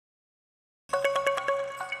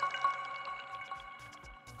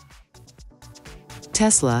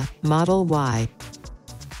Tesla Model Y.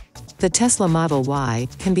 The Tesla Model Y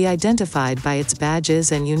can be identified by its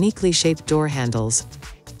badges and uniquely shaped door handles.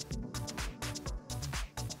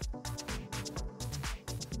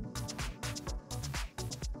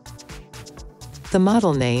 The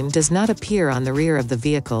model name does not appear on the rear of the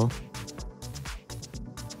vehicle.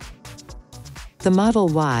 The Model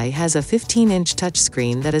Y has a 15-inch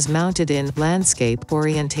touchscreen that is mounted in landscape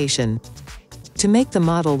orientation. To make the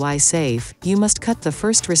Model Y safe, you must cut the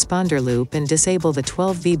first responder loop and disable the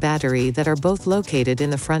 12V battery that are both located in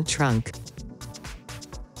the front trunk.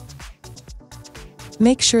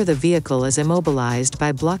 Make sure the vehicle is immobilized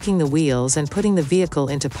by blocking the wheels and putting the vehicle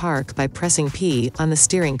into park by pressing P on the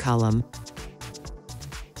steering column.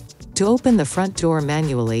 To open the front door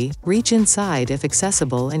manually, reach inside if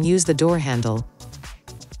accessible and use the door handle.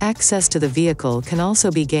 Access to the vehicle can also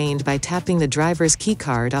be gained by tapping the driver's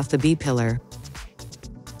keycard off the B-pillar.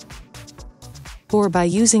 Or by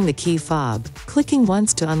using the key fob, clicking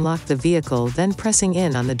once to unlock the vehicle then pressing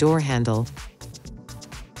in on the door handle.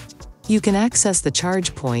 You can access the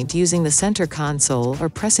charge point using the center console or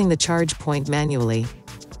pressing the charge point manually.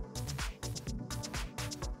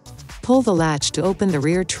 Pull the latch to open the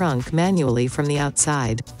rear trunk manually from the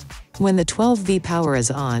outside. When the 12V power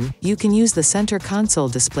is on, you can use the center console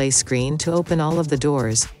display screen to open all of the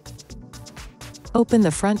doors. Open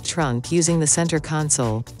the front trunk using the center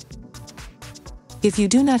console. If you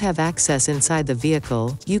do not have access inside the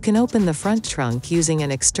vehicle, you can open the front trunk using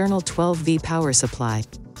an external 12V power supply.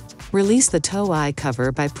 Release the tow eye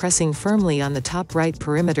cover by pressing firmly on the top right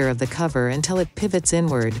perimeter of the cover until it pivots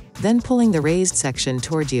inward, then pulling the raised section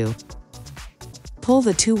toward you. Pull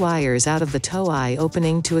the two wires out of the tow eye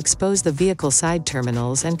opening to expose the vehicle side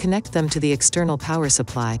terminals and connect them to the external power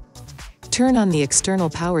supply. Turn on the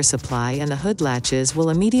external power supply and the hood latches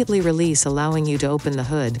will immediately release, allowing you to open the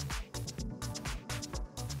hood.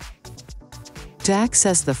 To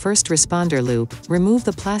access the first responder loop, remove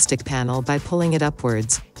the plastic panel by pulling it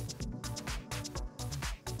upwards.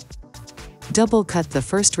 Double cut the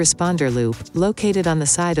first responder loop, located on the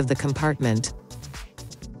side of the compartment.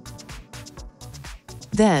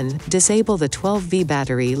 Then, disable the 12V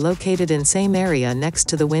battery located in same area next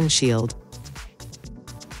to the windshield.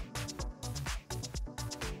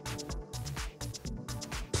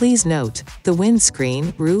 Please note, the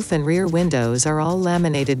windscreen, roof and rear windows are all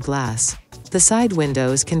laminated glass. The side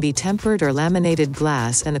windows can be tempered or laminated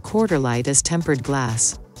glass and the quarter light is tempered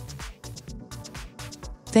glass.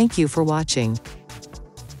 Thank you for watching.